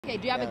Okay,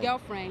 do you have a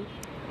girlfriend?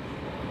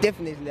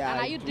 Definitely. And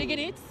are you digging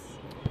it?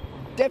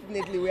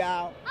 Definitely, we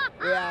are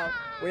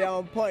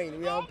on point.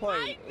 We are on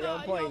point. We are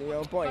on point. We are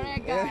on point.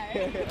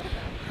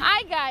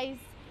 Hi guys.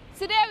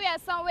 Today we are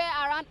somewhere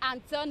around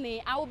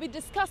Anthony and we'll be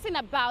discussing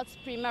about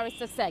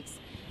premarital sex.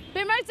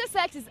 Premarital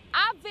sex is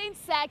having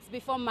sex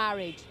before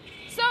marriage.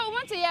 So we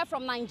want to hear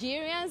from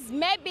Nigerians,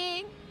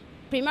 maybe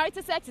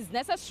premarital sex is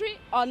necessary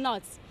or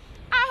not.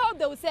 I hope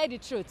they will say the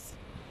truth.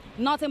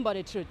 Nothing but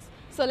the truth.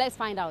 So let's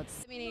find out.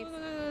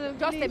 No,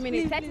 Just please, a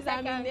minute, please, 30 please,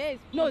 seconds. yes,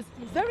 No, it's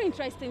very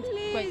interesting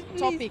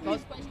topic or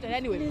question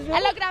anyway.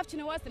 Hello, good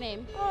afternoon. What's the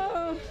name?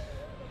 Oh,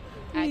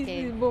 please,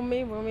 Okay. please,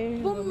 Bumi.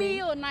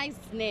 Bumi, oh, nice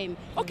name.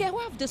 Okay,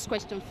 I have this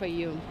question for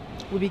you.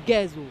 We'll be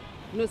girls, oh.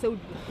 No, so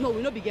no,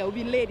 we'll not be girls,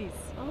 we'll be ladies.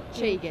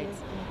 Okay, Okay.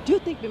 Do you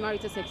think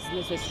premarital sex is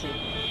necessary?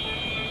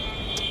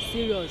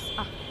 Serious?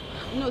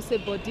 No, say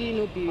body,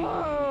 no be.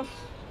 Oh,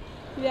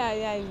 yeah,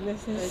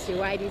 it's necessary. Okay,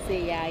 why do you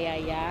say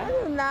yeah? I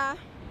don't know.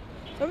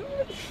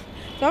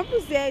 Some people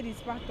say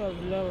it's part of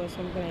love or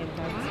something like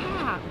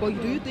that.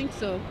 But do you think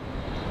so?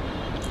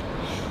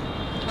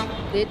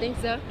 Do you think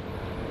so?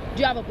 Do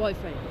you have a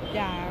boyfriend?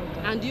 Yeah, I have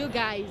that. And you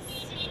guys?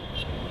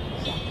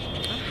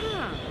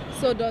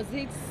 So does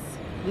it,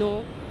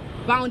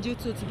 bound you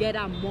two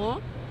together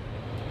more?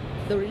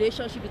 The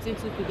relationship between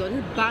two people, does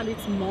it band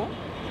it more?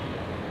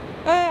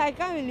 I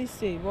can't really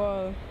say,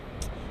 but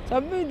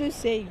some people do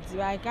say it, but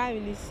I can't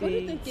really say. What do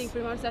you think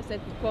premarital sex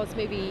could cause?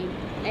 Maybe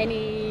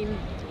any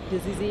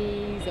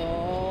diseases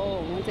or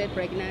unwanted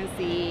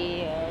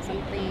pregnancy or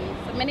something?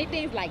 So many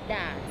things like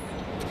that.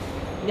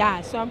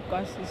 Yeah, some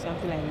causes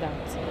something like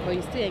that. But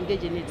you still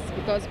engage in it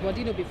because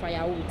body no be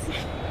firewood.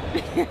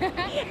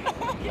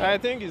 I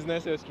think it's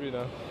necessary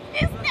now.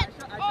 Just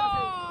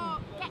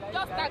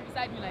stand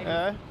beside me like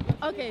this.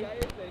 Okay,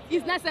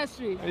 it's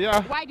necessary.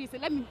 Yeah. Why do you say?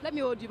 Let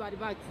me hold you by the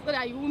back so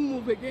that you won't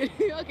move again.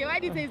 Okay, why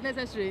do you say it's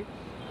necessary?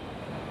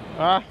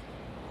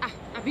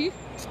 Abi,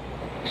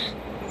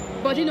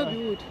 body no be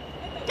wood.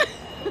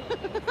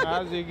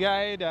 As a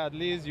guide, at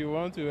least you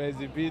want to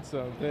exhibit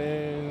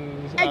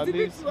something.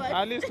 Exhibit what?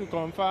 At least to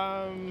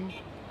confirm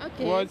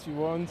what you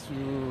want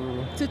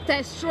to. To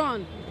test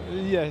run.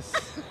 Yes.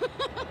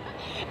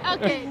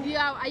 Okay.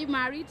 Are you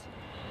married?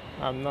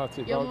 I'm not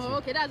about to.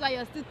 Okay, that's why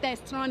you're still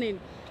test running.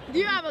 Do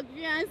you have a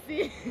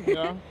fiancé?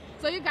 Yeah.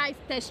 So you guys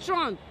test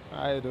run?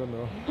 I don't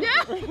know.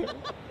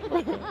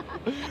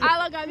 How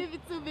long have you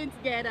two been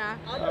together?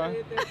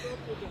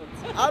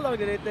 How long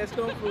did they test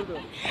on food?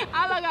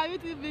 How long have you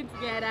two been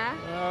together?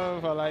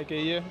 For like a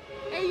year.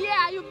 A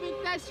year you've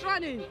been test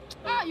running.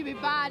 Oh, you be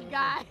bad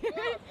guy.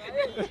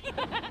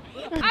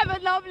 Have a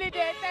lovely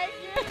day, thank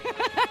you.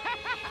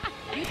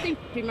 Do you think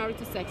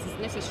premarital sex is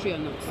necessary or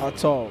not?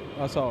 At all.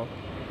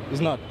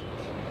 It's not.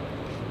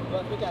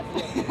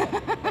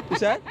 You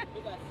said?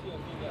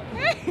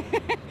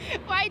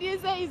 Why do you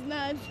say it's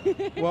not?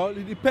 Well,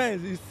 it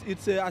depends.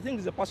 It's I think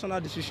it's a personal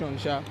decision,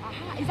 Sha.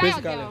 Is that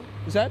your girl?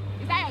 You said?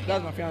 Is that your girl?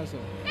 That's my fiance.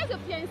 That's your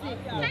fiancé.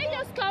 Can you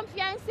just come,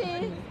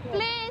 fiancé?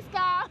 Please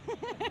come.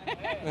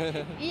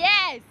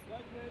 Yes.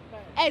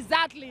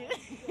 Exactly.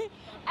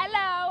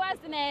 Hello,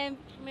 what's the name?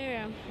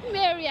 Miriam.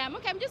 Miriam.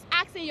 Okay, I'm just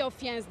asking your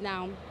fiancé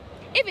now.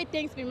 If he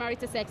thinks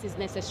premarital sex is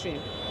necessary,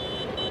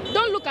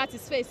 don't look at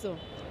his face, so.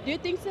 Do you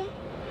think so?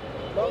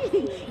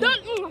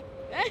 Don't.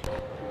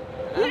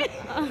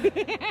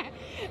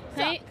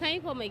 Can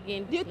you come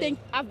again? Do you think,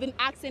 I've been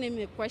asking him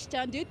a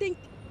question, do you think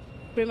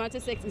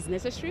premarital sex is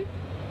necessary?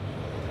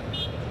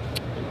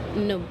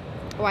 No.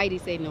 Why did he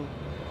say no?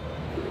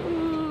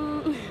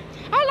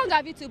 How long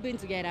have you two been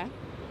together?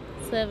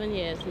 7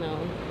 years now.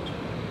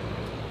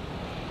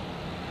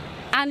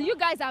 And you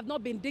guys have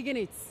not been digging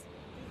it?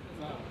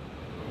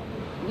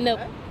 No.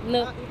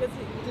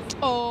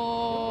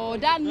 Oh,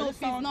 that no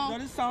is not.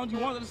 Does it sound? You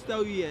want us to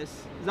tell you yes?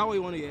 Is that what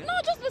you want to hear? No,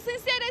 just be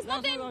sincere. There's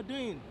That's nothing. what you're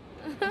doing.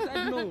 I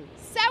said no.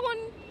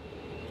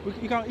 7.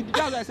 You can't.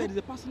 That's what I said. It's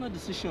a personal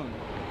decision.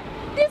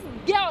 This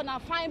girl na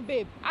fine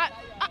babe.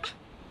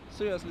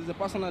 Seriously, it's a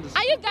personal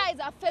decision. And you guys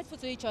are faithful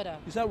to each other.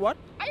 You said what?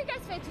 Are you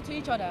guys faithful to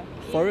each other?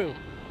 For real?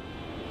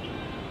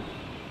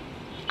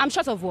 I'm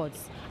short of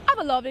words. Have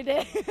a lovely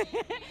day.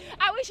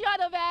 I wish you all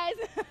the best.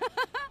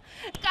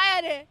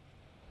 Kayade,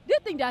 do you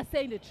think they are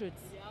saying the truth?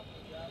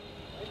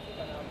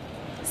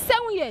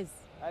 7 years.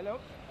 I know.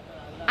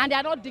 And they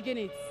are not digging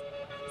it.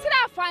 See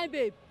that fine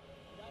babe?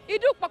 You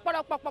do pok.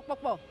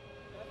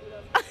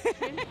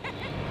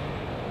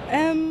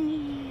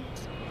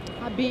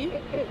 Abi?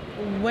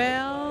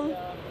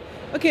 Well,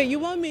 okay, you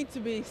want me to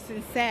be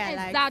sincere?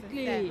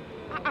 Exactly.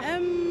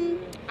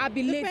 I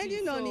believe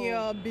Depending on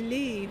your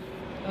belief,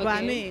 but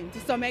I mean, to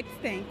some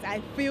extent,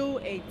 I feel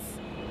it's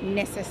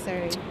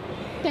necessary.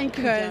 Thank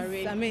you,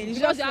 Jerry. I mean, it's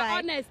because just you're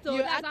like honest, so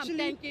you that's actually, I'm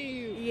thanking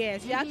you.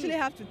 Yes, you actually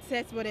have to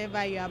test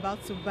whatever you're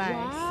about to buy.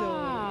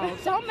 Wow.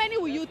 So how many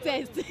will you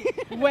test?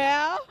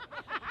 Well,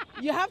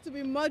 you have to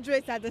be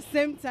moderate at the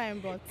same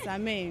time, but I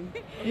mean,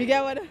 you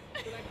get what? Like,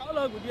 how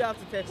long would you have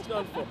to test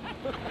on for?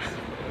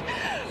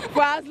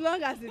 For as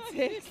long as it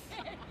takes.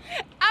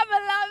 Have a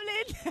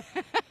lovely.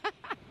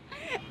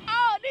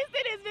 Oh, this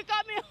thing is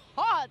becoming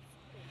hot.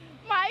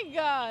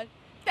 God.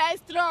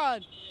 Test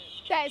run.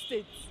 Test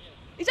it.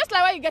 It's just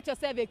like when you get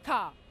yourself a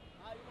car.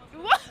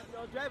 What?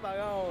 You'll drive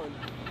around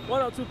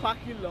 1 or 2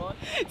 parking lots.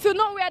 To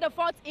know where the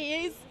fault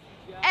is.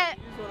 Yeah,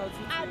 use 1 or 2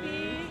 Abby.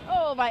 things.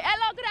 Oh my.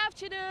 Hello, good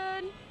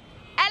afternoon.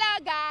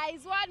 Hello, guys.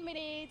 1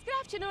 minute. Good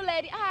afternoon,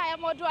 lady. Hi, I'm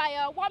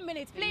Odunayo. 1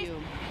 minute, please.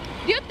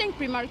 Do you think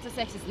premarital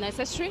sex is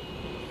necessary?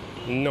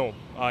 No,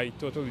 I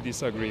totally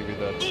disagree with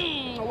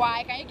that.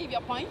 Why? Can you give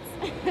your points?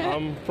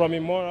 From a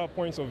moral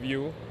point of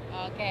view,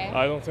 Okay.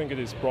 I don't think it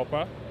is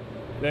proper.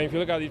 Then if you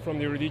look at it from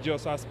the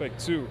religious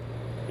aspect too,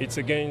 it's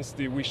against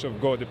the wish of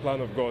God, the plan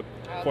of God,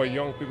 for Okay.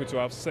 young people to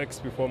have sex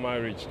before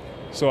marriage.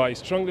 So I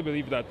strongly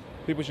believe that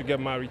people should get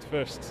married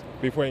first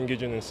before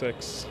engaging in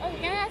sex. Okay,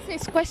 can I ask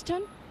this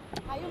question?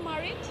 Are you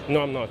married?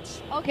 No, I'm not.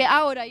 Okay,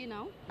 how old are you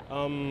now?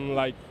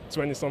 Like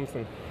 20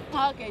 something.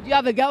 Okay, do you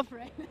have a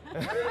girlfriend?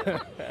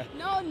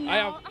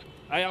 No.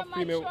 I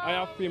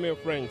have female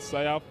friends.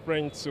 I have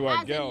friends who are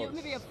As in girls.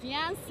 maybe a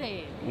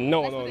fiance.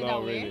 No, Let's put it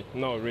that way. really.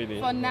 No, really.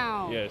 For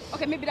now. Yes.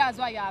 Okay, maybe that's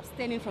why you're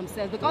abstaining from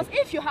sex. Because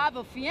if you have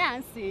a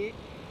fiance,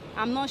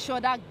 I'm not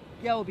sure that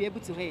girl will be able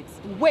to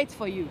wait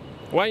for you.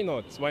 Why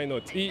not? Why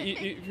not?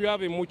 If you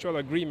have a mutual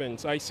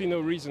agreement, I see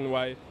no reason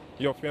why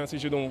your fiancé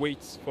shouldn't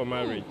wait for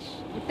marriage.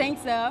 You think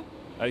so?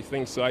 I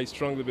think so. I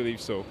strongly believe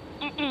so.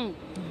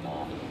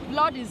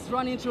 Blood is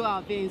running through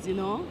our veins, you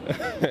know.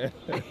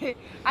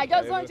 I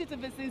just want you to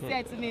be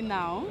sincere to me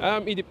now.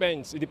 It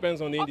depends. It depends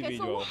on the Okay,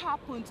 individual. so what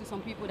happened to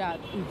some people that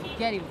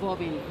get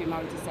involved in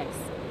premarital sex?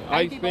 Can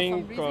I you give us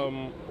some think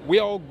reason?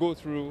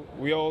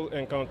 we all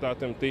encounter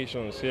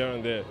temptations here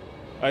and there.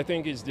 I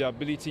think it's the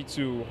ability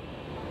to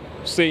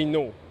say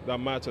no that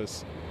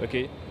matters.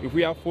 Okay, if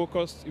we are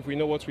focused, if we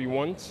know what we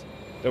want,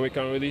 then we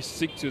can really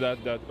stick to that.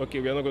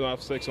 Okay, we are not going to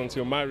have sex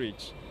until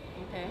marriage.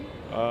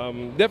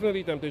 Okay.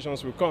 Definitely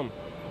temptations will come,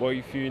 but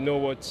if you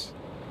know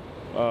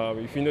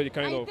if you know the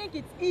kind I of, think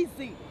it's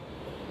easy.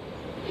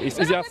 it's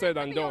Well, easier maybe- said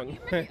than maybe done.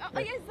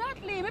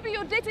 Exactly. Maybe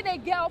you're dating a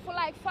girl for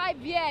like 5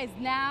 years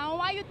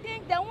now, and you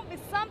think there won't be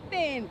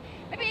something,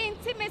 maybe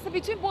intimacy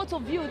between both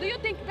of you. Do you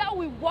think that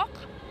will work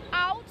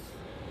out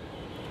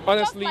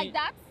Honestly, just like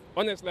that?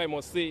 honestly, I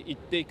must say it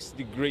takes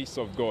the grace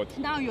of God.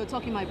 Now you're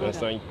talking, my brother.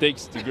 Understand? It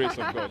takes the grace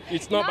of God.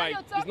 It's not Now by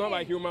you're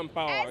talking. human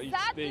power.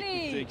 Exactly.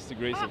 It takes the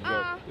grace of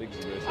God. It takes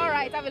the grace of All God.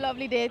 right, have a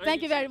lovely day.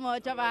 Thank you very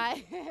much.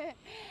 Bye-bye.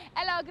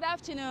 Hello, good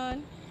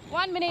afternoon.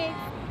 1 minute.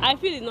 I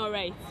feel it's not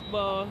right,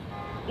 but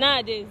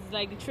nowadays it's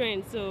like the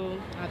trend, so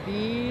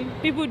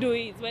people do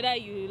it. Whether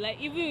you like,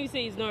 even if you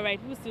say it's not right,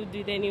 people still do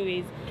it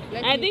anyways.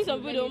 I think some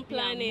people don't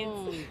plan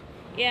it.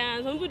 Yeah,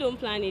 and some people don't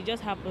plan it. It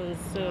just happens.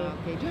 So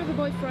Okay. Do you have a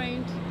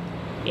boyfriend?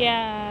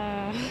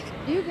 yeah,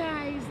 Do you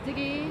guys dig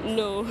it?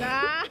 no.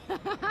 Nah.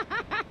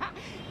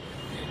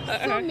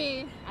 So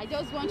me, I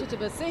just want you to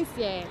be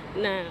sincere.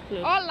 Nah,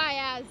 no. All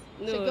liars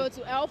should No. go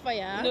to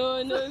hellfire.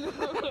 No. No.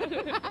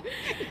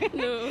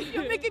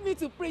 You're making me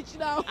to preach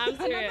now. I'm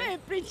And I'm serious. not a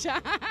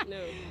preacher.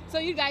 No. So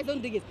you guys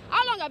don't dig it.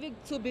 How long have you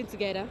two been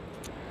together?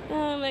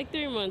 Like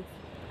 3 months.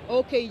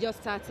 Okay, you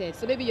just started.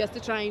 So maybe you're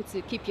still trying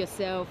to keep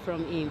yourself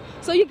from him.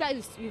 So you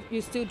guys,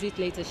 you still do it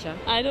later, Sha?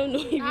 I don't know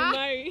if you Ah.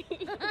 marry.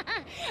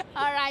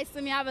 All right,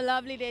 Sumi, have a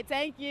lovely day.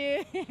 Thank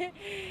you.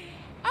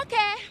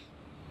 Okay,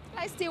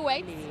 let's still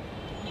wait.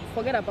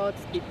 Forget about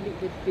the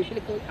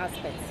biblical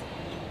aspects.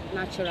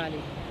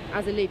 Naturally,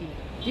 as a lady,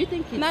 do you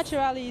think it's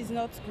Naturally is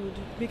not good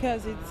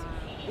because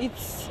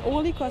it's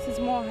only causes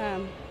more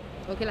harm.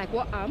 okay? Like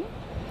what?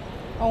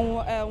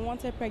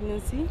 Unwanted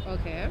pregnancy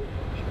Okay.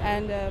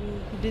 and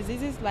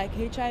diseases like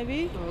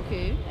HIV,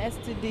 Okay.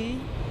 STD,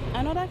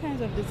 and other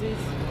kinds of disease.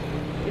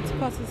 It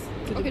causes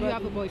to Okay. the Do you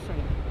have a body.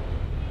 boyfriend?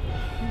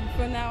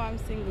 For now, I'm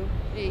single.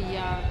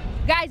 Yeah.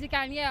 Guys, you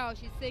can hear her.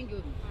 She's single.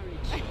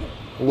 Marriage.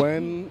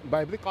 When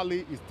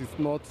biblically it is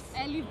not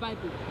And leave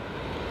Bible.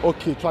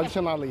 okay,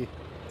 traditionally,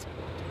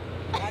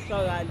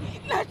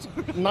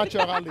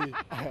 naturally,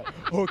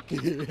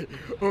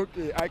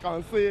 okay, I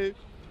can say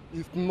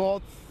it's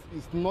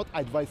not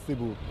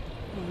advisable,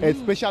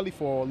 especially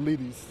for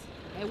ladies,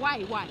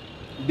 Why? Why?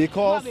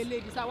 because I'm a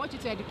lady, so I want you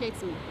to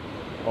educate me.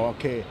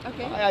 okay,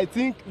 Okay. I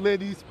think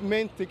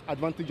men take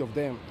advantage of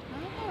them.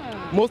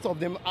 Ah. Most of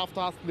them,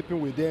 after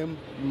sleeping with them,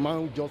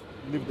 man just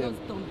leave them,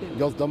 Just dump them.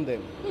 just dump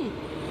them.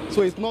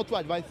 So it's not too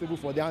advisable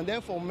for them. And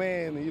then for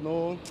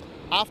men,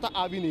 after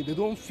having it, they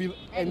don't feel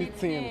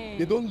anything.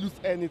 They don't lose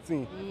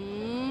anything.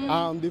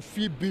 And they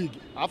feel big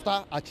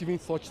after achieving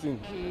such things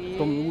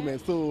from women.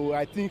 So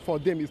I think for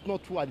them, it's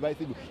not too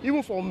advisable.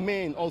 Even for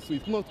men also,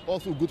 it's not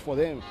also good for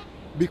them.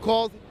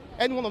 Because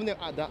any one of them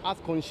that has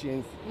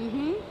conscience,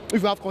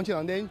 if you have conscience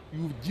and then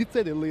you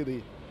cheated a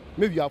lady,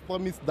 maybe you have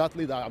promised that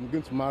lady that I'm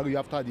going to marry you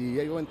after the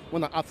year,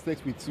 when I have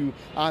sex with you,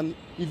 and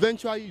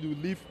eventually you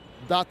leave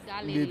that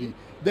lady.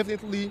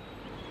 Definitely,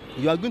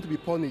 you are going to be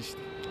punished.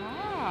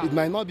 Ah. It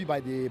might not be by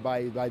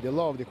the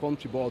law of the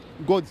country, but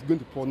God is going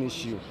to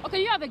punish you.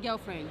 Okay, you have a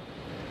girlfriend,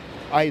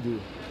 I do.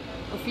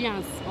 a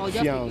fiance, or just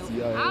a Fiance, girlfriend?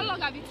 yeah. How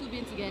long have you two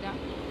been together?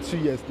 2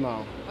 years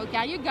now. Okay,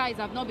 and you guys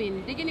have not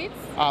been digging it?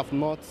 I've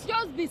not.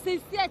 Just be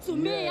sincere to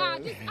me. Yeah.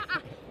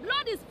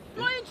 Blood is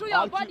flowing through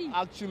your body.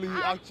 Actually,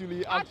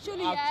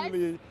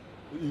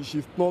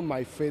 she's not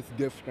my first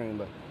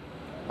girlfriend.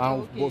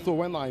 Okay. So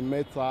when I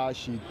met her,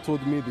 she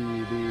told me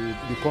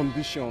the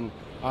condition,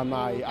 and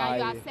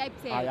I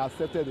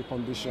accepted the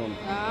condition.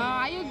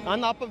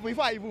 And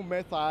before I even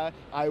met her,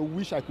 I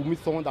wish I could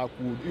meet someone that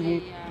could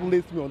even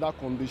place me on that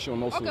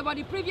condition also. Okay, but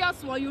the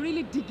previous one, you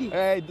really dig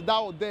it.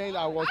 Then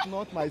I was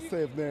not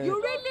myself then.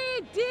 You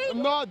really did?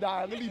 No, that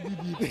I really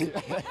did it.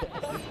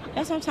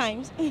 Yeah,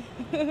 sometimes. You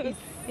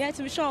have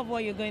to be sure of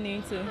what you're going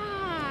into.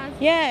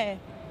 Yeah,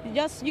 you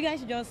guys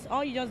you just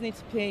need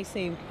to play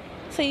safe.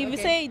 So if you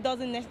say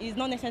it's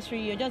not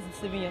necessary, you're just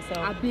deceiving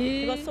yourself.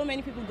 Because so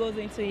many people goes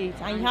into it,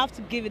 and you have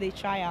to give it a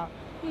try out.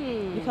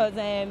 Because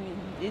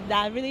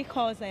that really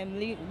causes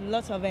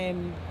lots of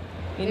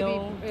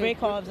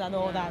breakups and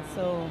all that.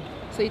 So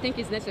you think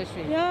it's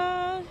necessary?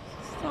 Yeah,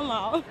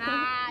 somehow.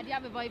 Do you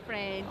have a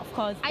boyfriend? Of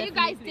course. Are you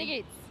guys dig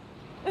it?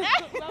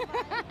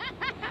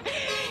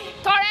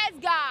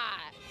 Correct guy.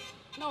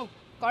 No,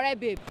 correct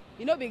babe.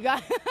 You know big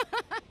guy.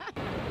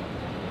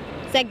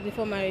 Sex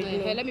before marriage.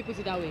 No. Let me put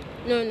it that way.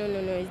 No,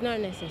 it's not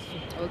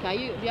necessary. Okay,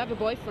 do you have a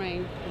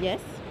boyfriend? Yes.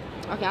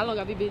 Okay, how long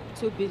have you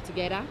been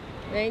together?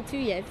 2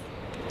 years.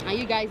 And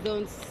you guys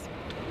don't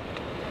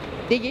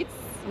dig it?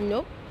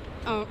 Nope.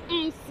 I'm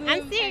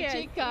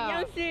serious.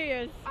 I'm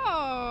serious.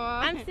 Oh.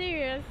 I'm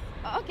serious.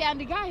 Okay, and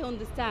the guy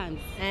understands.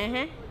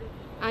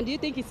 And do you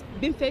think he's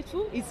been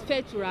faithful? He's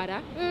faithful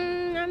rather?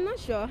 I'm not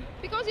sure.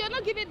 Because you're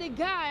not giving the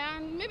guy,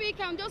 and maybe he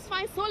can just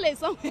find solace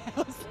somewhere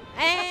else.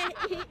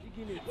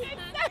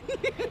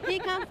 He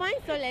can find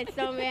solace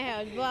somewhere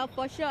else, but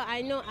for sure,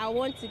 I know I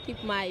want to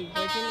keep my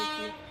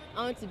virginity.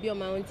 I want to be on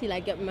my own till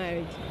I get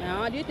married.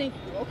 Do you think,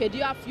 do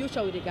you have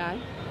future with the guy?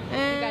 You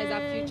guys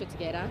have future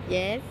together?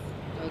 Yes.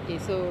 Okay,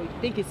 so you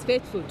think he's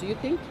faithful, do you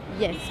think?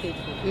 Yes. He's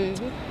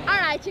faithful. All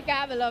right, Chika,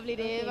 have a lovely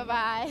day. Okay.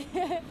 Bye-bye.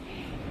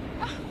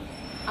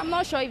 I'm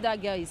not sure if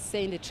that girl is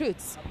saying the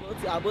truth.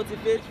 About the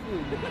faithful.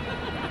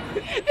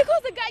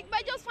 Because the guy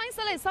might just find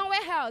solace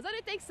somewhere else. Don't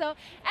you think so?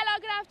 Hello,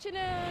 good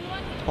afternoon.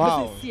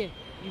 Wow. This is here.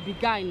 You be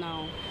guy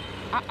now.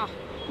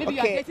 Maybe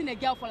you are dating a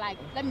girl for like,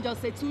 let me just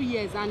say 2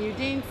 years, and you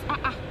didn't.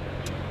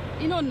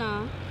 You know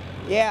now.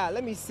 Yeah,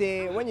 let me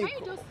say when you.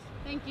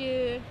 Thank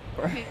you.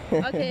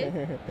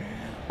 Okay.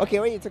 Okay,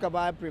 when you talk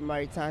about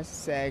premarital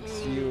sex,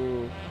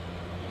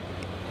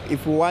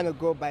 if we want to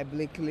go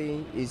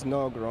biblically, it's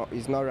not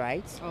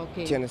right.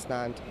 Okay. Do you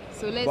understand?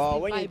 So let's.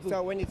 But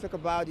when you talk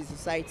about the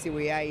society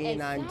we are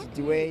in and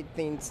the way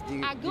things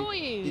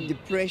the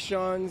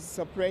depression,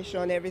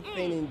 suppression,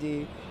 everything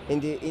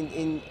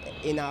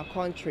in our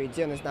country,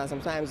 do you understand?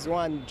 Sometimes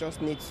one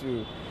just needs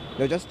to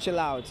just chill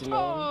out, you know.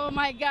 Oh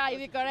my God, you're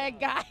the correct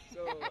guy.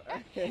 So,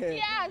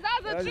 yes,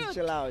 that's the truth.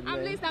 Chill out,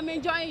 At least I'm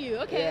enjoying you.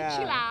 Okay,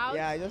 chill out.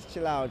 Yeah, just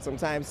chill out.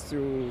 Sometimes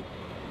to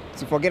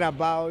forget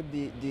about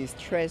the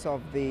stress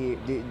of the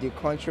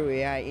country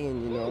we are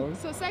in, you know.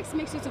 So sex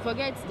makes you to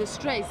forget the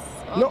stress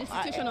of the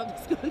situation of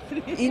this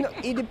country.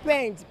 It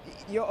depends.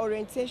 Your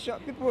orientation,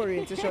 people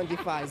orientation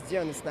differs. Do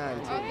you understand?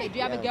 Okay. Do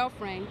you have a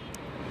girlfriend?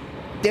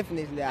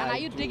 Definitely. And are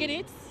you digging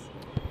it?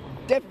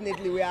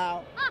 Definitely, we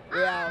are on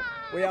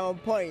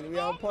point. We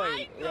are on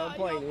point. We are on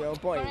point. We are on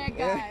point.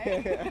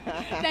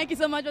 Thank you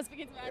so much for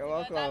speaking to us. You're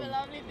welcome. Have a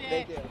lovely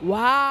day. Thank you.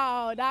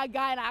 Wow, that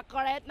guy, that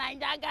correct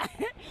Nigerian guy.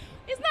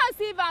 It's not as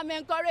if I'm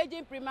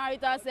encouraging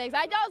premarital sex.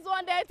 I just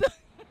wanted to.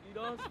 You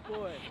don't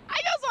spoil.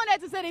 I just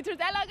wanted to say the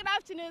truth. Hello, good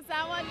afternoon,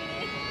 someone.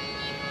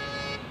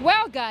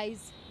 Well,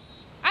 guys,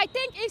 I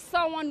think if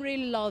someone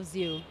really loves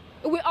you,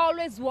 we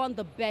always want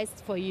the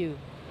best for you.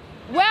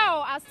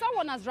 Well, as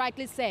someone has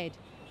rightly said,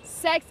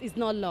 sex is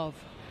not love.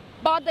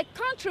 But the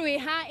country we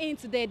are in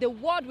today, the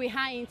world we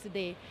are in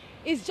today,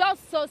 is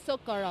just so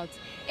corrupt.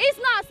 It's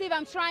not as if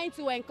I'm trying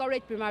to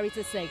encourage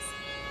premarital sex,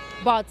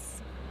 but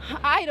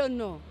I don't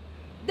know.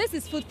 This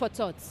is food for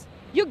thought.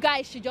 You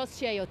guys should just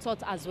share your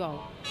thoughts as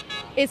well.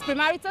 Is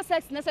premarital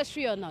sex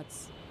necessary or not?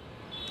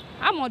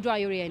 I'm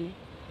Odunayo,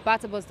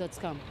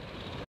 BattaBox.com.